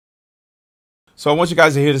So I want you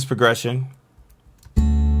guys to hear this progression.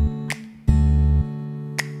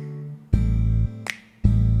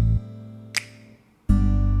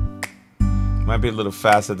 Might be a little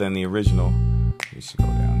faster than the original. We should go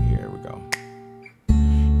down here. We go.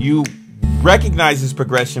 You recognize this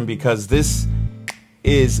progression because this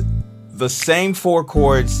is the same 4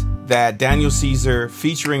 chords that Daniel Caesar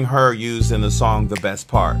featuring H.E.R used in the song The Best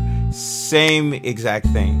Part. Same exact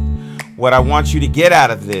thing. What I want you to get out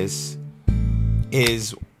of this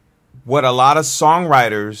is what a lot of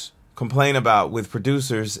songwriters complain about with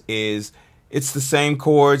producers is it's the same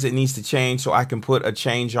chords. It needs to change, so I can put a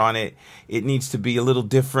change on it. It needs to be a little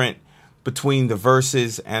different between the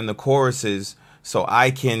verses and the choruses so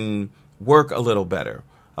I can work a little better.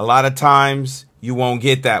 A lot of times you won't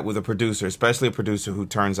get that with a producer, especially a producer who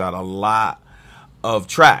turns out a lot of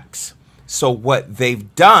tracks. So what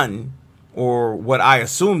they've done, or what I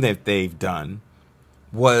assume that they've done,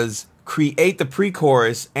 was create the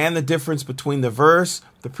pre-chorus and the difference between the verse,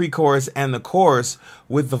 the pre-chorus, and the chorus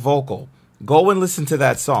with the vocal. Go and listen to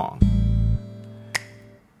that song.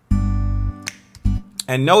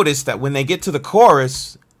 And notice that when they get to the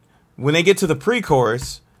chorus, when they get to the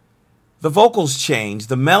pre-chorus, the vocals change,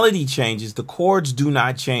 the melody changes, the chords do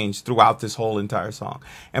not change throughout this whole entire song.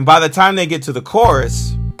 And by the time they get to the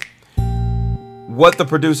chorus, what the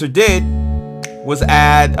producer did was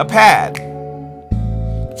add a pad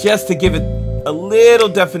just to give it a little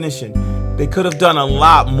definition. They could have done a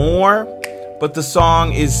lot more, but the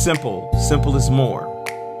song is simple. Simple is more.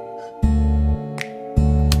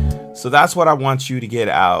 So that's what I want you to get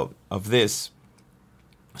out of this.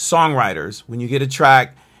 Songwriters, when you get a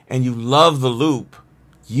track and you love the loop,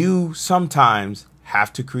 you sometimes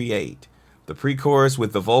have to create the pre-chorus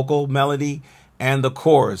with the vocal melody and the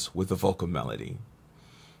chorus with the vocal melody.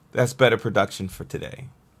 That's better production for today.